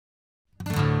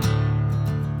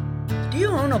you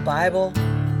own a Bible?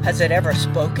 Has it ever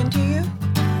spoken to you?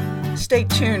 Stay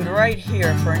tuned right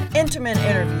here for an intimate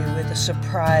interview with a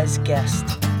surprise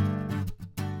guest.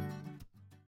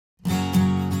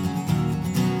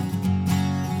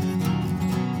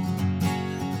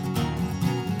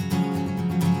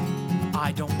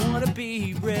 I don't want to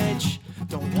be rich,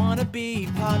 don't want to be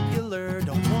popular,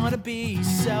 don't want to be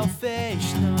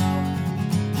selfish, no.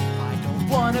 I don't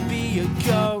want to be a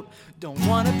goat, don't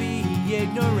want to be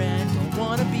ignorant, don't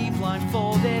want to be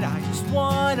blindfolded, I just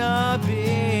want to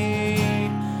be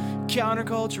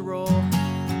countercultural.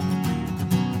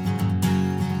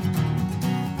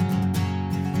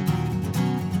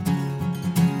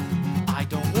 I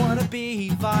don't want to be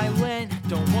violent,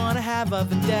 don't want to have a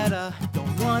vendetta,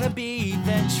 don't want to be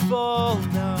vengeful,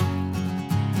 no.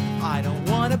 I don't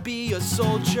want to be a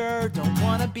soldier, don't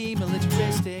want to be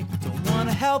militaristic, don't want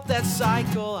to help that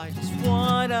cycle, I just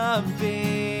want to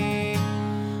be a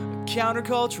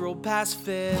countercultural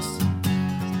pacifist.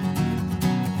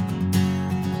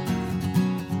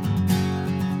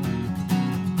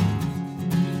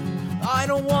 I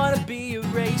don't want to be a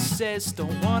racist,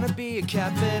 don't want to be a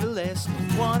capitalist,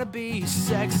 don't want to be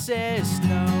sexist,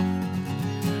 no.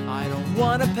 I don't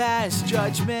want to pass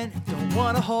judgment, don't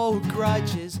want to hold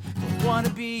grudges, don't want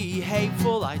to be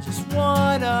hateful, I just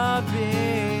want to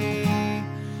be a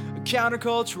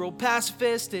countercultural,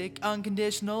 pacifistic,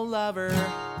 unconditional lover.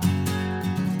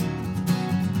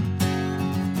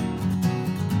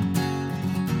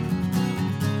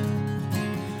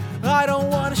 I don't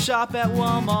want to shop at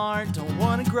Walmart, don't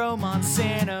want to grow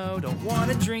Monsanto, don't want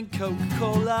to drink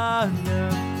Coca-Cola, no.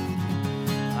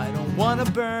 I don't want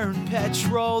to burn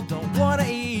petrol, don't want to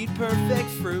eat perfect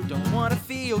fruit, don't want to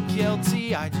feel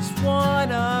guilty, I just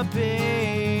want to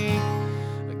be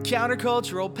a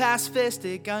countercultural,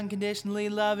 pacifistic, unconditionally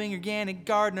loving organic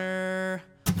gardener.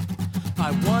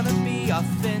 I want to be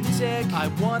authentic, I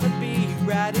want to be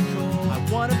radical, I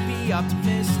want to be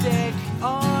optimistic,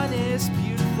 honest,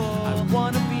 beautiful, I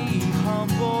want to be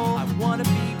humble, I want to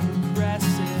be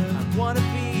progressive, I want to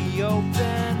be open,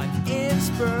 an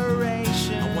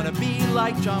inspiration, I want to be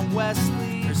like John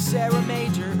Wesley, or Sarah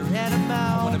Major, or Anna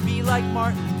Mao, I want to be like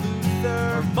Martin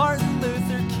Luther, or Martin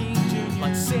Luther King Jr.,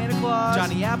 like Santa Claus,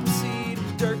 Johnny Appleseed,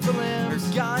 Dirk Berlin, or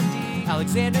Gandhi,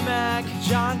 Alexander Mack,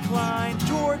 John Klein,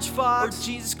 George Fox, or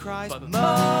Jesus Christ, but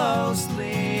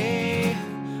mostly,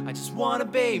 I just want to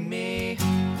be me.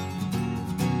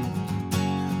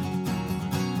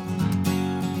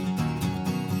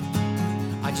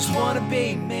 I just want to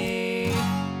be me.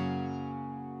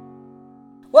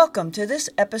 Welcome to this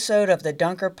episode of the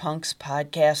Dunker Punks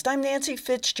podcast. I'm Nancy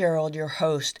Fitzgerald, your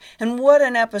host, and what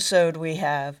an episode we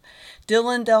have.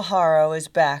 Dylan Del Haro is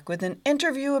back with an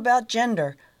interview about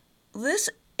gender. This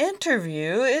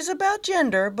interview is about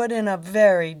gender, but in a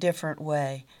very different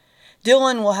way.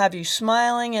 Dylan will have you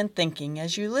smiling and thinking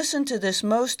as you listen to this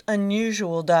most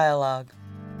unusual dialogue.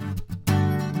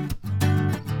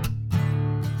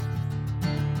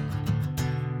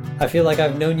 I feel like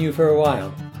I've known you for a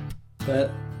while, but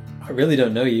I really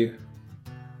don't know you.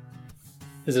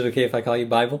 Is it okay if I call you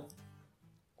Bible?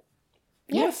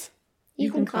 Yes,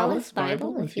 you can call us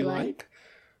Bible if you like,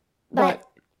 but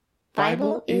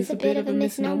Bible is a bit of a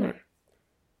misnomer.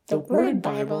 The word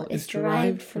Bible is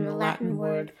derived from the Latin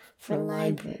word for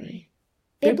library,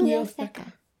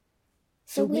 bibliotheca.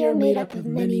 So we are made up of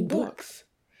many books,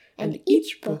 and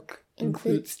each book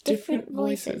includes different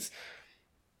voices.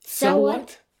 So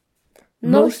what?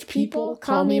 Most people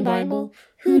call me Bible.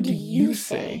 Who do you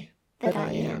say that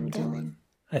I am, Dylan?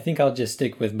 I think I'll just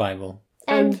stick with Bible.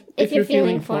 And if you're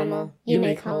feeling formal, you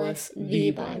may call us the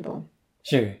Bible.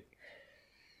 Sure.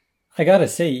 I gotta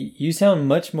say, you sound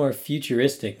much more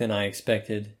futuristic than I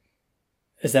expected.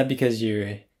 Is that because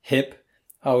you're hip,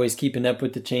 always keeping up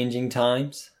with the changing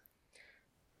times?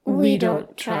 We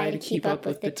don't try to keep up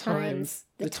with the times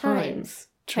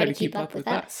try to keep up with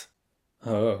us.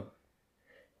 Oh.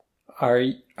 Are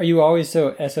you always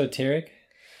so esoteric?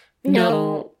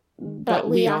 No, but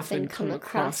we often come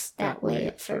across that way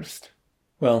at first.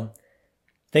 Well,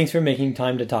 thanks for making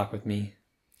time to talk with me.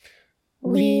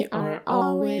 We are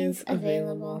always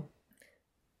available.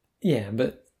 Yeah,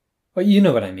 but well, you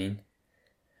know what I mean.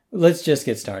 Let's just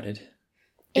get started.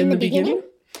 In the beginning?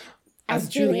 As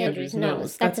Julie Andrews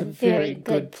knows, that's a very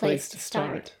good place to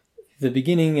start. The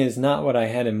beginning is not what I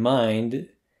had in mind,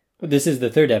 but this is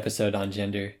the third episode on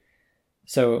gender.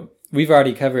 So, we've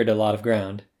already covered a lot of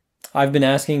ground. I've been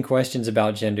asking questions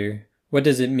about gender. What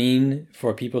does it mean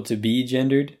for people to be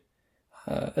gendered?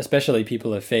 Especially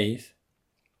people of faith.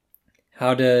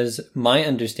 How does my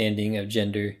understanding of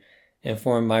gender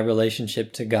inform my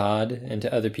relationship to God and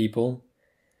to other people?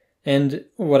 And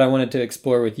what I wanted to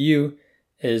explore with you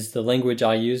is the language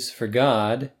I use for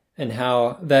God and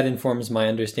how that informs my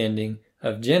understanding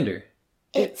of gender.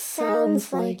 It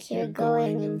sounds like you're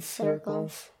going in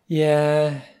circles.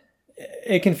 Yeah,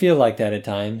 it can feel like that at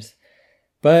times.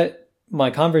 But my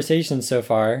conversations so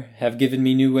far have given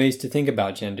me new ways to think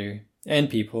about gender and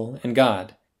people and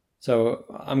God. So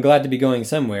I'm glad to be going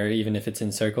somewhere, even if it's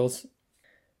in circles.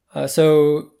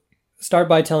 So start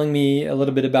by telling me a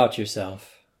little bit about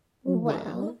yourself.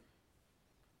 Well,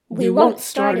 we won't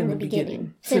start in the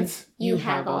beginning, since you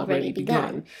have already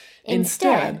begun.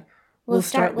 Instead, we'll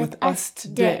start with us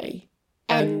today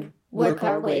and work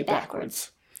our way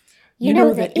backwards. You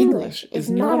know that English is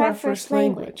not our first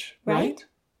language, right?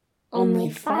 Only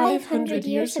 500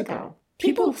 years ago,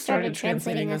 people started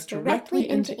translating us directly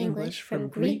into English from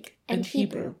Greek and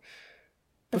Hebrew.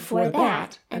 Before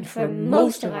that, and for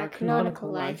most of our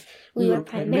canonical life, we were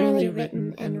primarily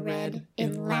written and read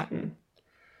in Latin.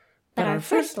 But our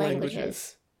first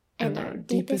languages, and our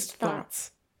deepest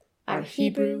thoughts, are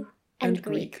Hebrew and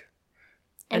Greek.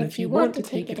 And if you want to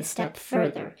take it a step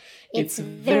further, it's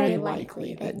very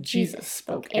likely that Jesus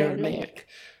spoke Aramaic.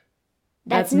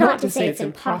 That's not to say it's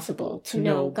impossible to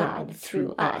know God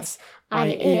through us. I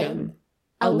am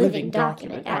a living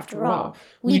document, after all.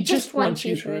 We just want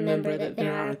you to remember that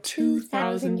there are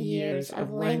 2,000 years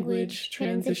of language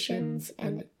transitions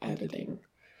and editing.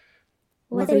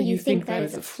 Whether you think that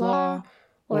is a flaw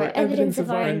or evidence of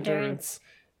our endurance,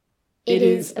 it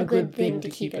is a good thing to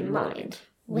keep in mind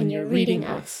when you're reading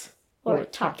us or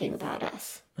talking about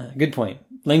us. Good point.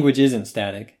 Language isn't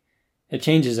static. It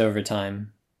changes over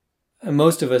time.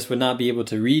 Most of us would not be able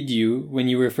to read you when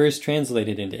you were first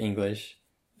translated into English.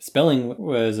 Spelling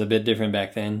was a bit different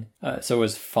back then. So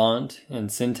was font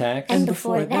and syntax. And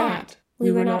before that,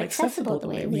 we were not accessible the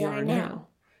way we are now.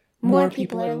 More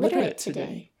people are literate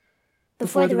today.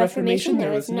 Before the Reformation,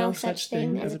 there was no such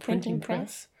thing as a printing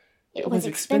press. It was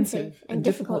expensive and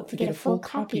difficult to get a full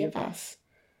copy of us.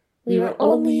 We were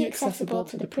only accessible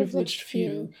to the privileged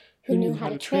few who knew how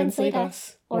to translate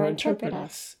us or interpret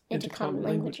us into common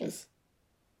languages.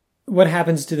 What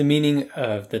happens to the meaning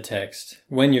of the text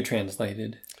when you're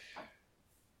translated?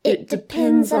 It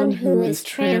depends on who is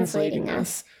translating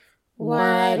us,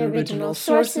 what original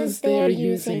sources they are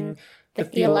using, the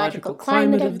theological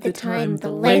climate of the time,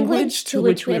 the language to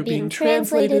which we're being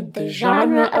translated, the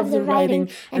genre of the writing,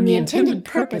 and the intended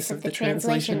purpose of the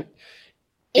translation.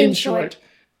 In short,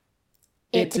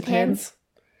 it depends.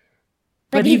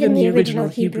 But even the original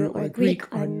Hebrew or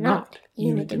Greek are not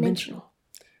unidimensional.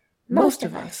 Most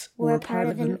of us were a part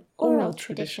of an oral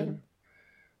tradition.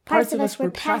 Parts of us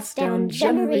were passed down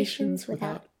generations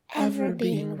without ever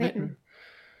being written.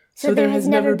 So there has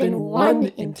never been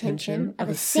one intention of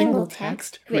a single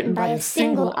text written by a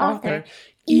single author.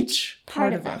 Each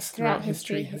part of us throughout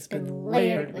history has been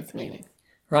layered with meaning.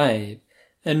 Right.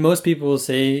 And most people will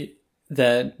say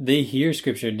that they hear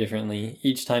Scripture differently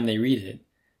each time they read it,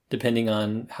 depending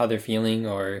on how they're feeling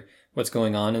or what's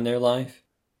going on in their life.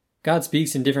 God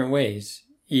speaks in different ways,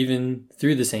 even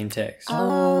through the same text.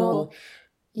 Oh,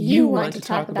 you want to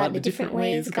talk about the different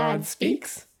ways God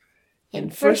speaks? In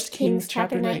 1 Kings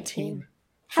chapter 19,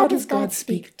 how does God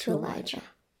speak to Elijah?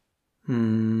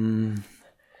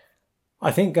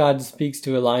 I think God speaks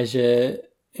to Elijah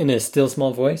in a still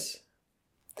small voice.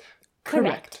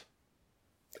 Correct.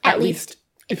 At least,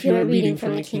 if you are reading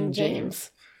from the King James.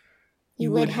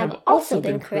 You would have also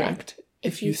been correct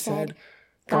if you said,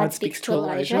 God speaks to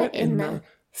Elijah in the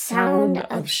sound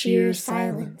of sheer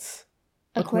silence,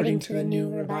 according to the New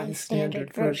Revised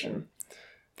Standard Version.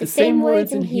 The same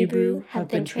words in Hebrew have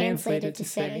been translated to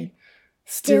say,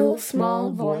 still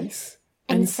small voice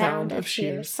and sound of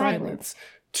sheer silence.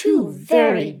 Two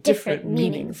very different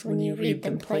meanings when you read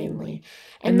them plainly,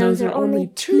 and those are only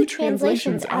two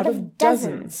translations out of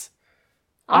dozens.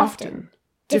 Often,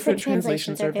 different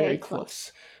translations are very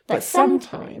close, but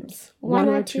sometimes one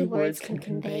or two words can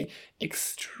convey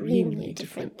extremely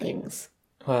different things.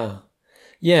 Wow.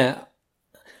 Yeah.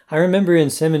 I remember in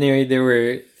seminary there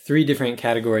were 3 different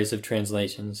categories of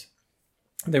translations.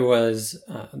 There was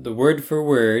the word for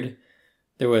word,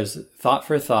 there was thought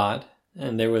for thought,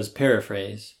 and there was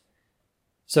paraphrase.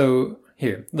 So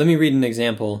here, let me read an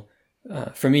example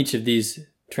from each of these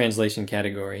translation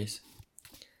categories.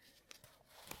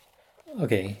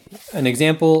 Okay, an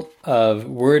example of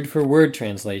word-for-word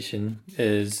translation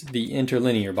is the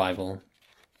Interlinear Bible.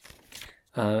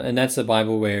 And that's a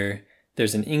Bible where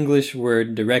there's an English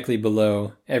word directly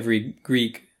below every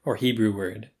Greek or Hebrew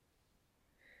word.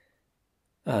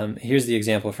 Here's the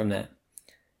example from that.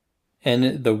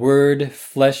 And the Word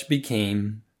flesh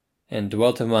became and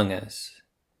dwelt among us,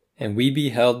 and we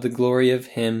beheld the glory of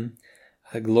him,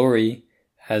 a glory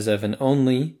as of an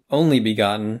only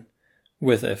begotten,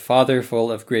 with a Father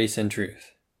full of grace and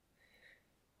truth.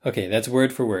 Okay, that's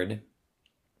word for word.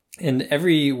 And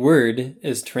every word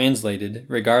is translated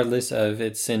regardless of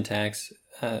its syntax,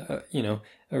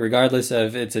 regardless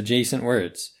of its adjacent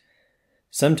words.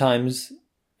 Sometimes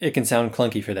it can sound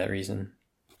clunky for that reason.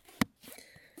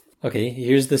 Okay,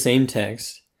 here's the same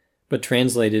text, but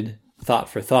translated thought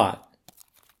for thought.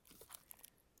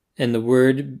 And the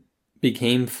Word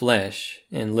became flesh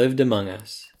and lived among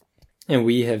us, and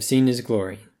we have seen his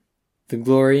glory, the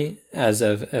glory as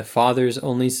of a Father's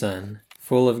only Son,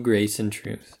 full of grace and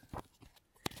truth.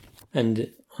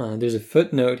 And there's a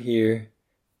footnote here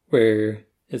where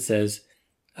it says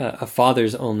a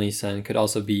Father's only Son could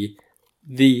also be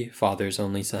the Father's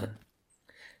only Son.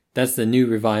 That's the New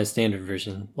Revised Standard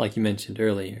Version, like you mentioned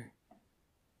earlier.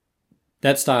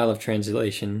 That style of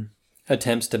translation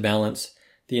attempts to balance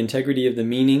the integrity of the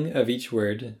meaning of each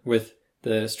word with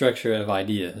the structure of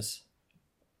ideas.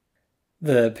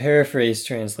 The paraphrase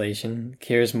translation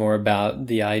cares more about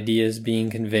the ideas being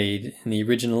conveyed in the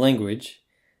original language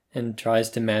and tries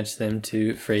to match them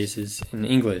to phrases in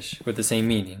English with the same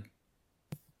meaning.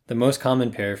 The most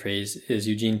common paraphrase is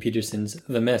Eugene Peterson's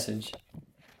The Message.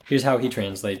 Here's how he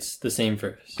translates the same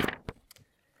verse.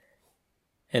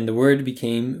 And the Word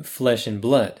became flesh and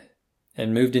blood,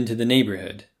 and moved into the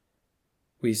neighborhood.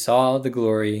 We saw the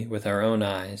glory with our own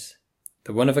eyes,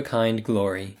 the one-of-a-kind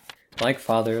glory, like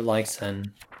Father, like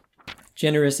Son,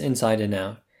 generous inside and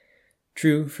out,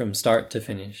 true from start to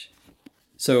finish.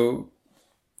 So,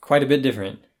 quite a bit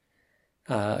different,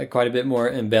 quite a bit more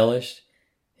embellished.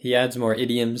 He adds more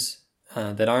idioms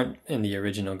that aren't in the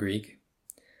original Greek.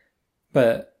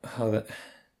 But,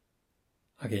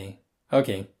 okay.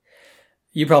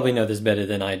 You probably know this better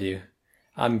than I do.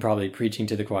 I'm probably preaching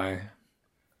to the choir.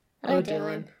 Oh,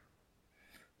 Dylan.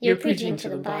 You're preaching to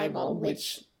the Bible,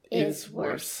 which is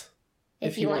worse,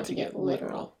 if you want to get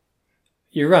literal.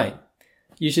 You're right.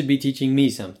 You should be teaching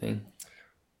me something.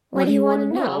 What do you want to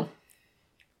know?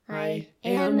 I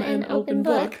am an open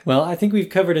book. Well, I think we've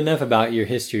covered enough about your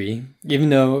history, even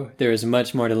though there is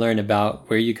much more to learn about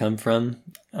where you come from,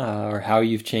 or how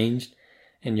you've changed,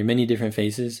 and your many different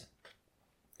faces.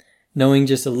 Knowing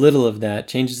just a little of that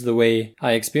changes the way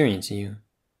I experience you.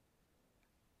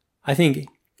 I think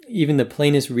even the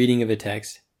plainest reading of a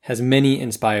text has many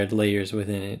inspired layers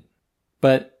within it.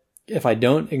 But if I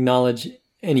don't acknowledge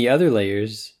any other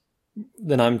layers,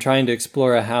 then I'm trying to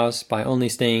explore a house by only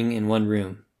staying in one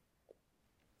room.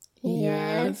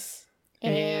 Yes,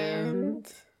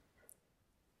 and...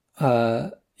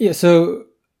 So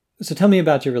tell me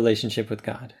about your relationship with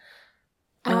God.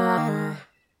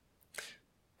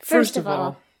 First of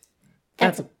all,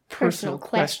 that's a personal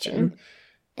question.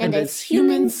 And as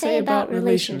humans say about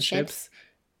relationships,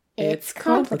 it's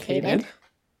complicated.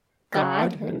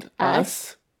 God and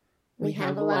us, we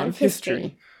have a lot of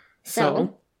history.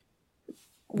 So,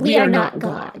 we are not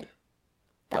God,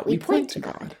 but we point to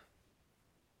God.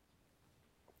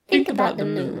 Think about the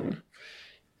moon.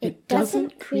 It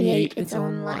doesn't create its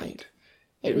own light.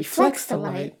 It reflects the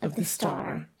light of the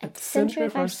star at the center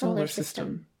of our solar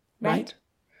system, right?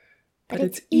 But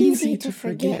it's easy to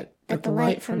forget that the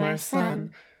light from our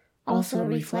sun also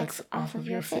reflects off of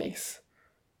your face,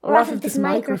 or off of this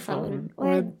microphone,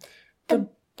 or the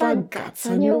bug guts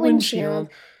on your windshield,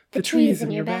 the trees in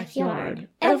your backyard,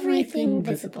 everything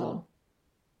visible.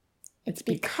 It's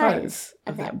because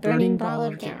of that burning ball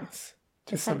of gas,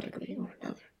 to some degree or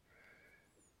another.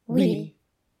 We,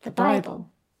 the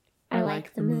Bible, are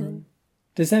like the moon.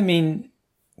 Does that mean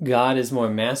God is more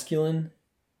masculine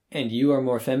and you are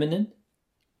more feminine?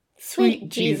 Sweet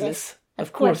Jesus,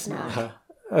 of course not.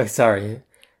 Sorry.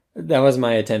 That was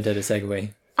my attempt at a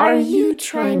segue. Are you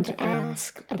trying to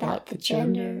ask about the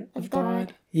gender of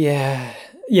God? Yeah,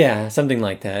 something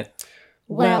like that.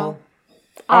 Well,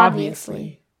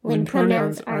 obviously, when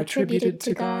pronouns are attributed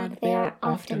to God, they are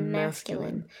often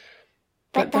masculine.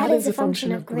 But that is a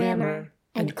function of grammar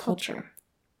and culture.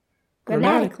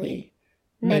 Grammatically,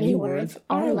 many words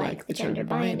are like the gender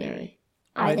binary,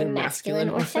 either masculine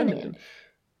or feminine.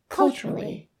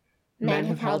 Culturally, men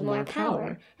have held more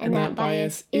power, and that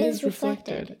bias is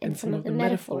reflected in some of the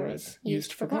metaphors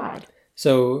used for God.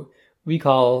 So, we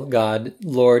call God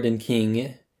Lord and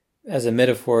King as a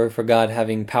metaphor for God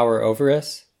having power over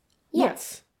us?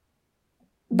 Yes.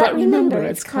 But remember,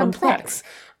 it's complex.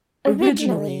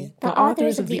 Originally, the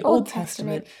authors of the Old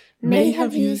Testament may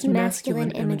have used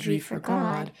masculine imagery for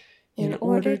God in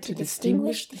order to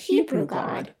distinguish the Hebrew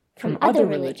God from other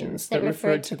religions that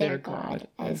referred to their God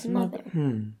as mother.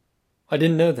 I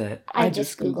didn't know that. I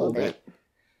just Googled it.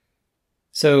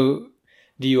 So,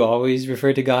 do you always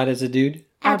refer to God as a dude?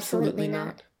 Absolutely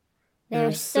not. There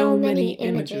are so many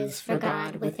images for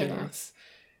God within us.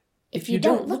 If you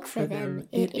don't look for them,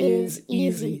 it is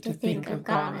easy to think of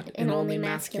God in only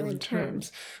masculine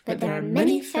terms, but there are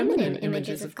many feminine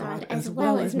images of God as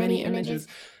well as many images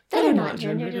that are not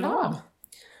gendered at all.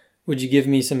 Would you give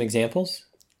me some examples?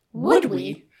 Would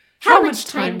we? How much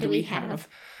time do we have?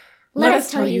 Let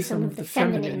us tell you some of the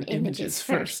feminine images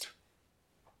first.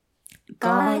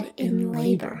 God in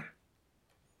labor.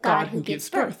 God who gives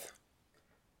birth.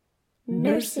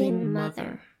 Nursing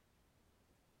mother.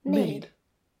 Maid.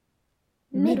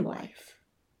 Midwife.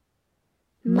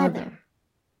 Mother.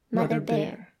 Mother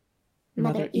bear.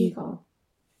 Mother eagle.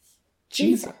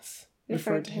 Jesus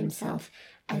referred to himself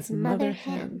as mother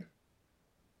hen.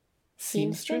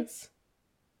 Seamstress.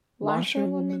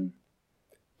 Washerwoman.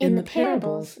 In the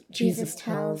parables, Jesus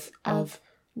tells of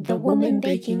the woman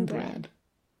baking bread,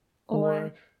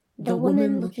 or the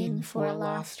woman looking for a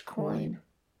lost coin.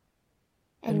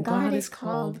 And God is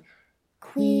called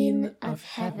Queen of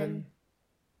Heaven.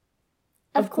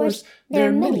 Of course, there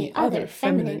are many other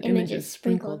feminine images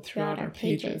sprinkled throughout our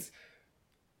pages,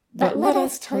 but let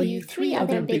us tell you 3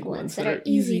 other big ones that are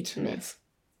easy to miss.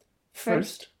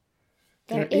 First,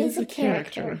 there is a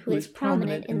character who is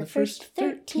prominent in the first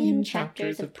 13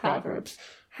 chapters of Proverbs.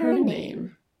 Her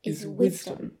name is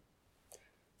Wisdom.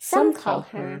 Some call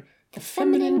her the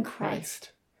feminine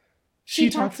Christ. She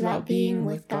talks about being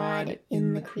with God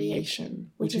in the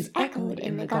creation, which is echoed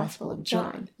in the Gospel of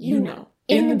John. You know,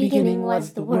 in the beginning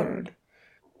was the Word.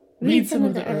 Read some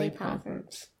of the early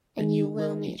Proverbs, and you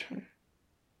will meet her.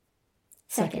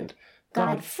 Second,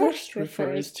 God first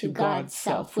refers to God's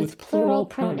self with plural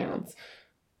pronouns.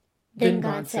 Then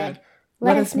God said,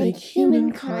 "Let us make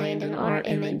humankind in our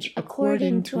image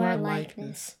according to our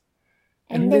likeness."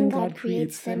 And then God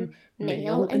creates them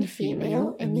male and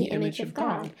female in the image of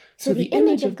God. So the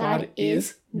image of God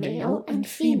is male and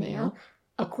female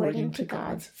according to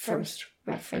God's first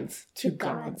reference to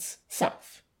God's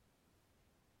self.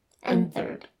 And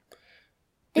third,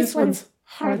 this one's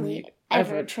hardly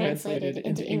ever translated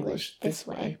into English this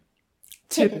way.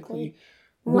 Typically,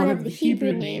 one of the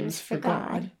Hebrew names for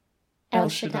God, El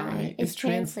Shaddai, is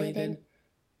translated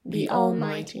the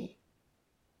Almighty.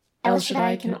 El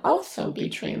Shaddai can also be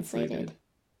translated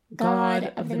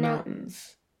God of the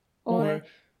Mountains, or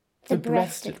the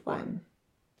Breasted One.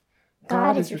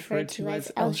 God is referred to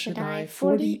as El Shaddai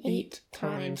 48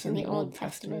 times in the Old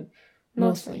Testament,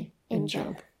 mostly in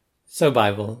Job. So,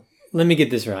 Bible, let me get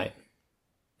this right.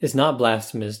 It's not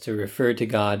blasphemous to refer to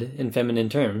God in feminine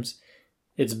terms.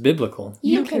 It's biblical.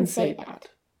 You can say that.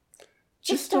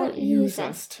 Just don't use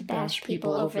us to bash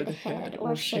people over the head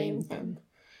or shame them.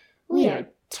 We are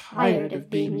tired of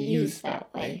being used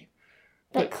that way.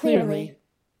 But clearly,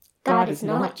 God is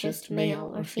not just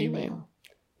male or female,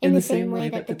 in the same way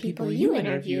that the people you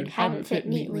interviewed haven't fit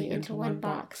neatly into one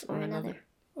box or another.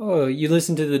 Oh, you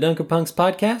listen to the Dunker Punks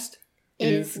podcast?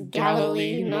 Is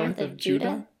Galilee north of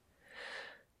Judah?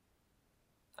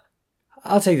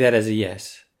 I'll take that as a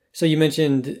yes. So you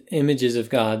mentioned images of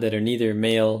God that are neither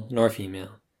male nor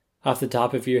female. Off the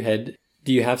top of your head,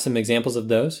 do you have some examples of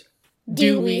those?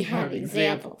 Do we have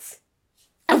examples?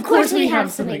 Of course we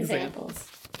have some examples.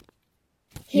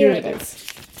 Here it is.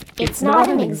 It's not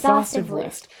an exhaustive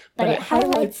list, but it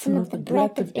highlights some of the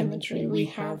breadth of imagery we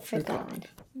have for God.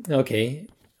 Okay.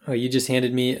 Oh, you just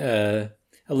handed me a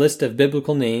list of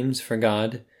biblical names for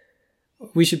God.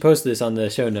 We should post this on the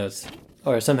show notes,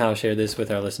 or somehow share this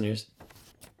with our listeners.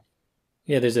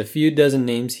 Yeah, there's a few dozen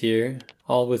names here,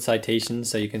 all with citations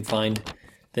so you can find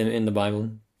them in the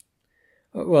Bible.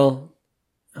 Well,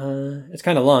 it's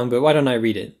kind of long, but why don't I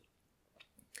read it?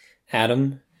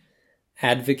 Adam,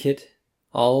 Advocate,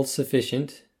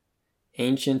 All-Sufficient,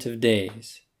 Ancient of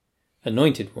Days,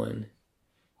 Anointed One,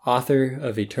 Author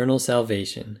of Eternal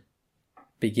Salvation,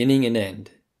 Beginning and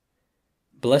End,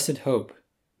 Blessed Hope,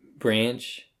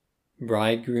 Branch,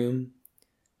 Bridegroom,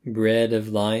 Bread of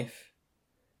Life,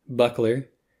 Buckler.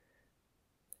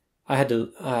 I had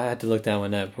to look that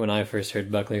one up when I first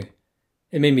heard buckler.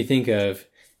 It made me think of,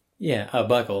 a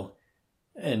buckle.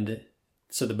 And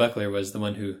so the buckler was the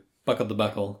one who buckled the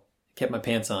buckle, kept my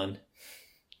pants on.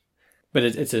 But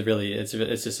it's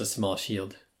just a small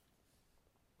shield.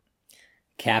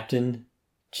 Captain,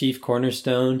 Chief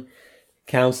Cornerstone,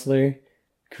 Counselor,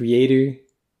 Creator,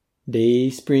 Day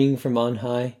Spring from on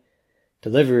high,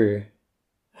 Deliverer,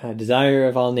 Desire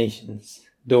of all nations,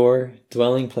 Door,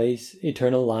 Dwelling place,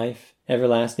 Eternal life,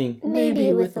 Everlasting.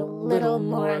 Maybe with a little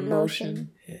more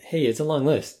emotion. Hey, it's a long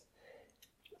list.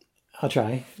 I'll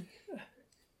try.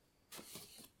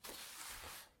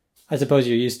 I suppose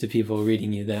you're used to people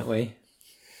reading you that way.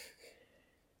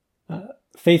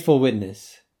 Faithful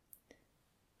witness.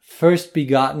 First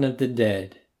begotten of the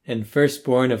dead, and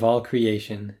firstborn of all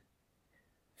creation.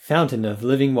 Fountain of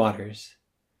living waters.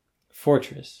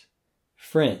 Fortress.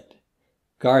 Friend.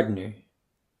 Gardener.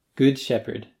 Good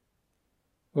shepherd.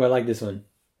 Oh, I like this one.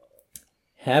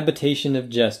 Habitation of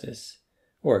justice,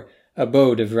 or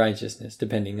abode of righteousness,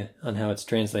 depending on how it's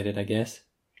translated, I guess.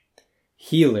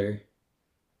 Healer.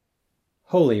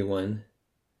 Holy One.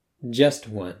 Just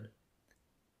One.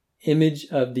 Image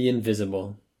of the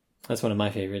invisible. That's one of my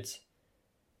favorites.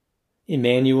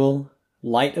 Emmanuel,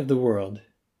 light of the world.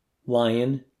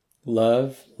 Lion,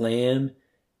 love, lamb,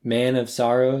 man of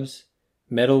sorrows,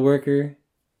 metalworker,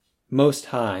 most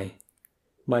high,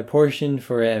 my portion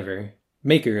forever,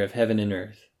 maker of heaven and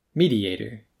earth,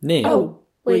 mediator, name. Oh,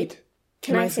 wait.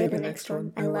 Can I say the next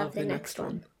one? I love the next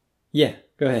one. Yeah,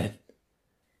 go ahead.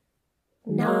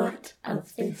 Not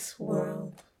of this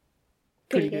world.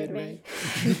 Pretty good, right?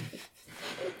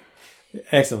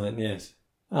 Excellent, yes.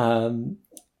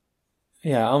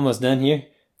 Yeah, almost done here.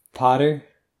 Potter,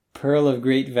 pearl of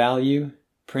great value,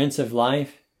 prince of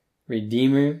life,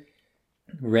 redeemer,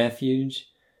 refuge,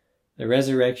 the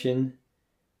resurrection,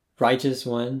 righteous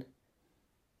one,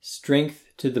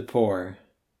 strength to the poor,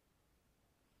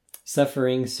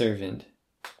 suffering servant,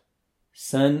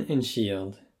 sun and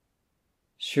shield,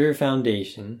 sure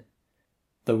foundation,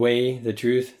 the way, the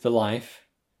truth, the life,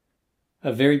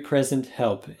 a very present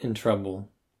help in trouble,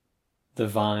 the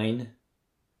vine.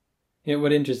 Yeah,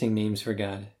 what interesting names for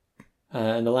God.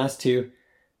 And the last two,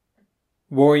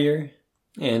 warrior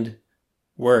and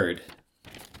word.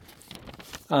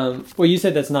 Well, you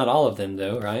said that's not all of them,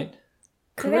 though, right?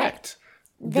 Correct.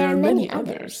 There are many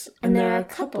others, and there are a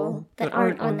couple that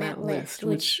aren't on that list,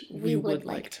 which we would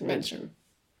like to mention.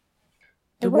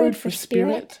 The word for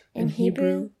spirit in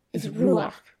Hebrew is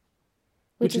ruach,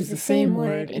 which is the same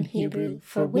word in Hebrew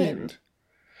for wind.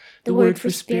 The word for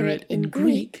spirit in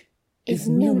Greek is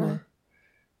pneuma,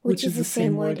 which is the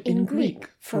same word in Greek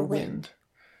for wind.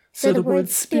 So the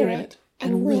words spirit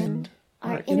and wind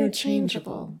are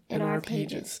interchangeable in our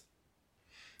pages.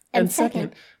 And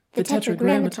second, the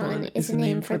Tetragrammaton is a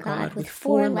name for God with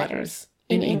 4 letters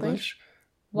in English,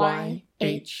 Y-H-W-H.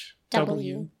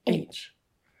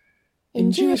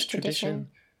 In Jewish tradition,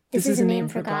 this is a name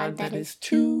for God that is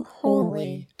too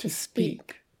holy to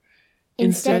speak.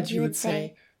 Instead, you would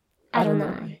say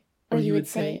Adonai, or you would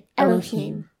say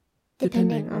Elohim,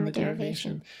 depending on the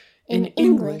derivation. In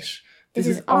English, this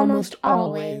is almost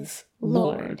always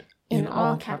Lord in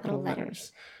all capital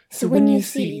letters. So when you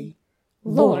see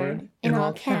Lord in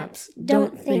all caps,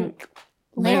 don't think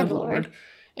landlord.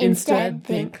 Instead,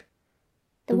 think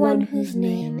the one whose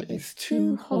name is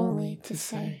too holy to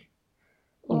say,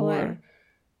 or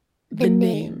the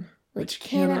name which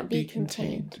cannot be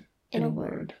contained in a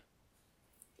word.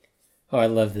 Oh, I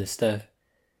love this stuff.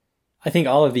 I think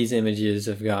all of these images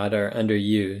of God are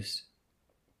underused.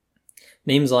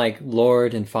 Names like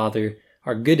Lord and Father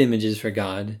are good images for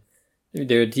God.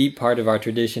 They're a deep part of our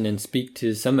tradition and speak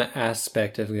to some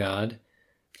aspect of God.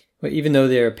 But even though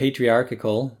they're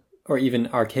patriarchal or even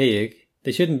archaic,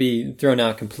 they shouldn't be thrown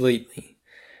out completely.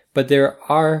 But there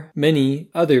are many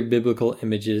other biblical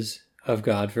images of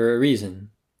God for a reason.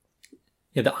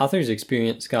 Yeah, the authors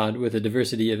experience God with a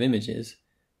diversity of images.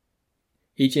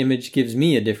 Each image gives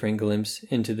me a different glimpse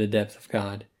into the depth of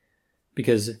God,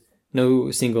 because no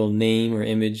single name or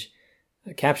image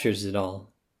captures it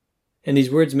all. And these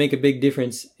words make a big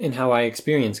difference in how I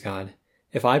experience God.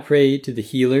 If I pray to the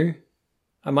healer,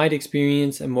 I might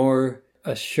experience a more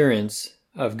assurance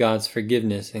of God's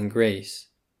forgiveness and grace.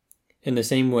 In the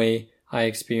same way, I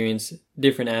experience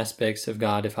different aspects of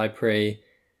God if I pray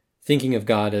thinking of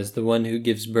God as the one who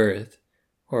gives birth,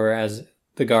 or as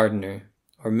the gardener,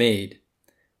 or maid,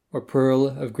 or pearl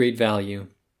of great value.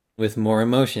 With more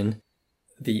emotion,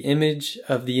 the image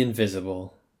of the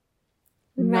invisible.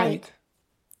 Right.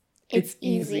 It's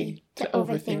easy to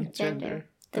overthink gender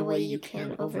the way you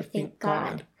can overthink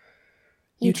God.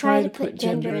 You try to put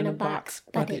gender in a box,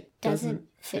 but it doesn't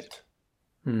fit.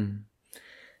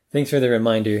 Thanks for the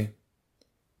reminder.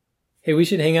 Hey, we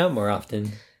should hang out more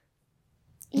often.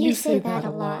 You say that a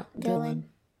lot, Dylan.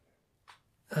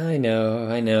 I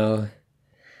know.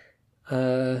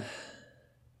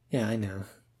 Yeah, I know.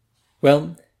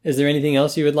 Well, is there anything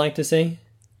else you would like to say?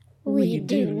 We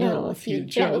do know a few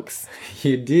jokes.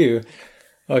 You do?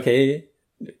 Okay,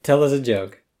 tell us a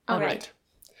joke. All right.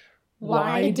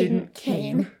 Why didn't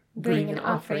Cain bring an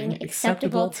offering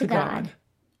acceptable to God?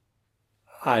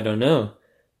 I don't know.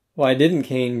 Why didn't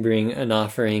Cain bring an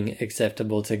offering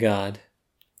acceptable to God?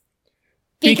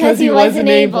 Because he wasn't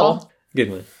able.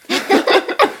 Good one.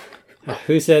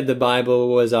 Who said the Bible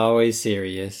was always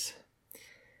serious?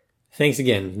 Thanks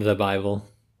again, the Bible.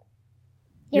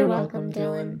 You're welcome,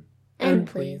 Dylan. And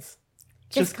please,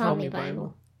 just call me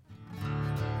Bible.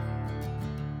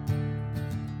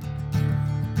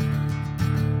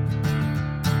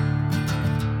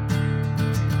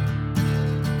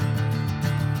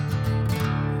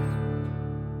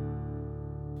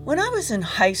 When I was in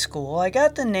high school, I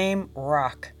got the name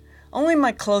Rock. Only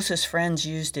my closest friends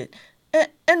used it,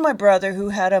 and my brother, who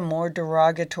had a more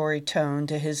derogatory tone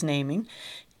to his naming.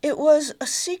 It was a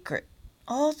secret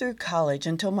all through college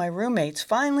until my roommates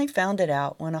finally found it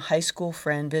out when a high school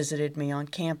friend visited me on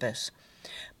campus.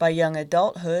 By young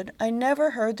adulthood, I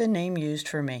never heard the name used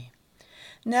for me.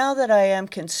 Now that I am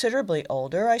considerably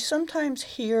older, I sometimes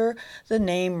hear the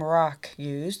name Rock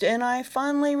used, and I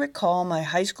fondly recall my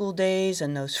high school days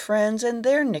and those friends and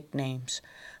their nicknames.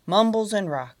 Mumbles and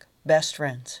Rock, best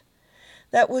friends.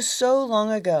 That was so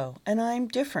long ago, and I'm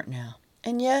different now.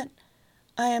 And yet,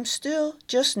 I am still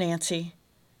just Nancy,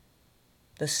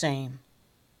 the same,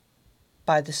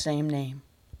 by the same name.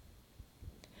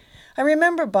 I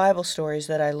remember Bible stories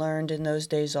that I learned in those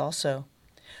days also.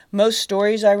 Most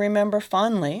stories I remember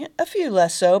fondly, a few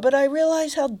less so, but I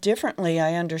realize how differently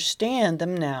I understand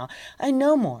them now. I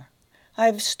know more.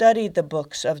 I've studied the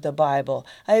books of the Bible.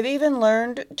 I've even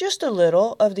learned just a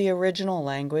little of the original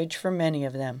language for many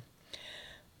of them.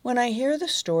 When I hear the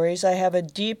stories, I have a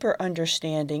deeper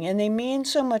understanding, and they mean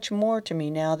so much more to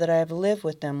me now that I have lived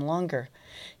with them longer.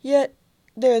 Yet,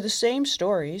 they're the same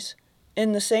stories,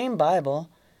 in the same Bible.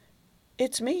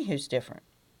 It's me who's different.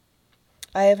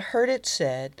 I have heard it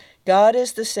said, God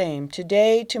is the same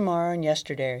today, tomorrow, and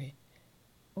yesterday.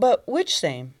 But which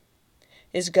same?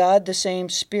 Is God the same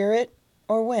spirit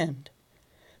or wind?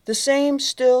 The same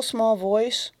still small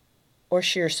voice or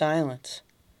sheer silence?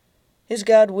 Is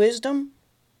God wisdom,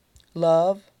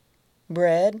 love,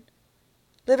 bread,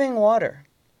 living water?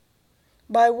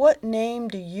 By what name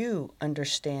do you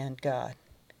understand God?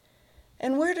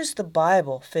 And where does the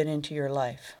Bible fit into your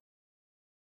life?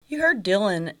 You heard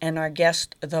Dylan and our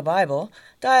guest, the Bible,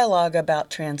 dialogue about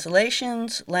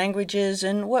translations, languages,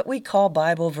 and what we call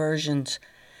Bible versions.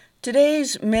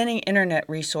 Today's many internet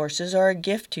resources are a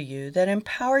gift to you that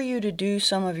empower you to do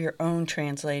some of your own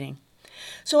translating.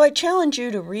 So I challenge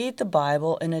you to read the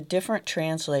Bible in a different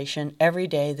translation every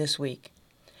day this week.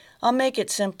 I'll make it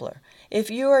simpler.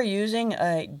 If you are using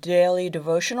a daily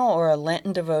devotional or a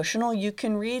Lenten devotional, you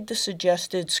can read the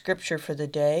suggested scripture for the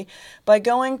day by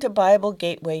going to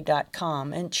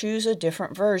BibleGateway.com and choose a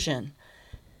different version.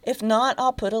 If not,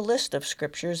 I'll put a list of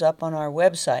scriptures up on our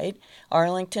website,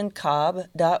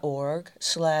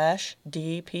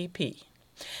 arlingtoncobb.org/DPP,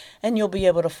 and you'll be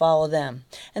able to follow them.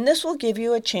 And this will give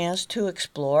you a chance to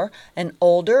explore an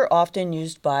older, often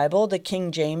used Bible, the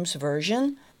King James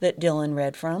Version, that Dylan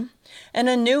read from, and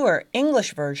a newer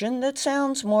English version that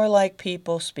sounds more like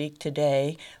people speak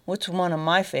today, what's one of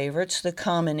my favorites, the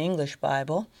Common English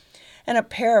Bible, and a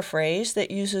paraphrase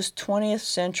that uses 20th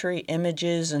century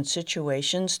images and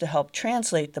situations to help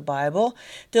translate the Bible.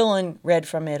 Dylan read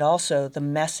from it also, The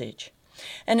Message,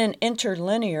 and an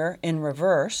interlinear in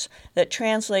reverse that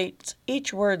translates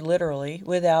each word literally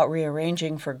without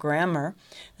rearranging for grammar.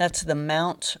 That's the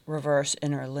Mounce Reverse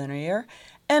Interlinear,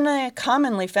 and a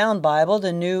commonly found Bible,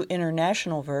 the New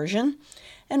International Version,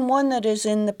 and one that is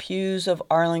in the pews of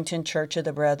Arlington Church of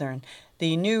the Brethren,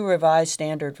 the New Revised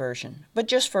Standard Version. But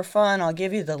just for fun, I'll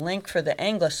give you the link for the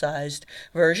anglicized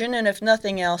version, and if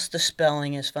nothing else, the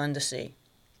spelling is fun to see.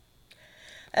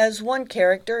 As one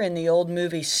character in the old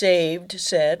movie Saved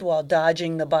said while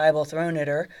dodging the Bible thrown at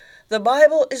her, the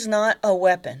Bible is not a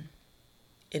weapon.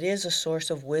 It is a source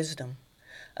of wisdom,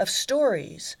 of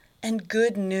stories, and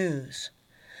good news.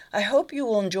 I hope you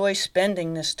will enjoy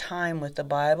spending this time with the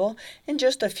Bible in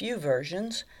just a few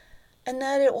versions, and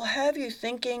that it will have you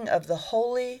thinking of the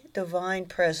holy, divine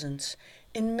presence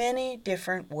in many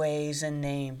different ways and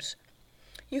names.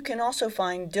 You can also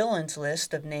find Dylan's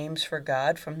list of names for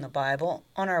God from the Bible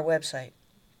on our website.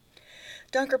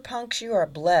 Dunker Punks, you are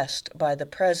blessed by the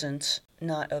presence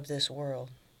not of this world.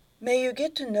 May you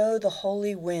get to know the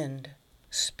Holy Wind,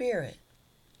 Spirit,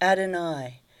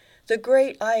 Adonai, the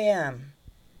great I Am,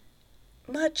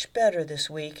 much better this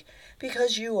week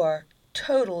because you are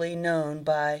totally known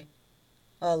by,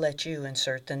 I'll let you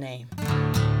insert the name.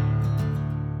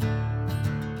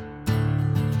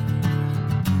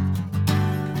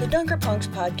 The Dunker Punks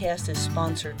podcast is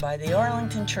sponsored by the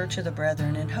Arlington Church of the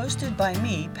Brethren and hosted by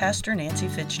me, Pastor Nancy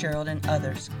Fitzgerald, and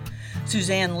others.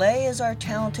 Suzanne Lay is our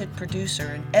talented producer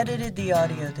and edited the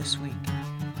audio this week.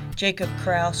 Jacob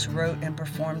Krause wrote and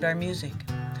performed our music.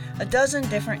 A dozen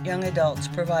different young adults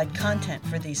provide content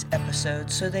for these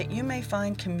episodes so that you may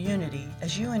find community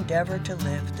as you endeavor to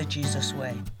live the Jesus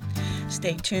way.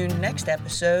 Stay tuned next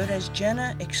episode as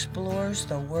Jenna explores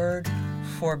the word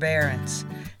forbearance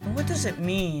and what does it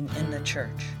mean in the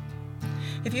church.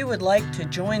 If you would like to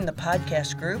join the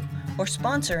podcast group or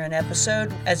sponsor an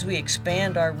episode as we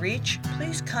expand our reach,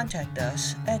 please contact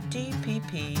us at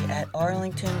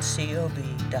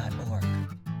dpp@arlingtoncob.org.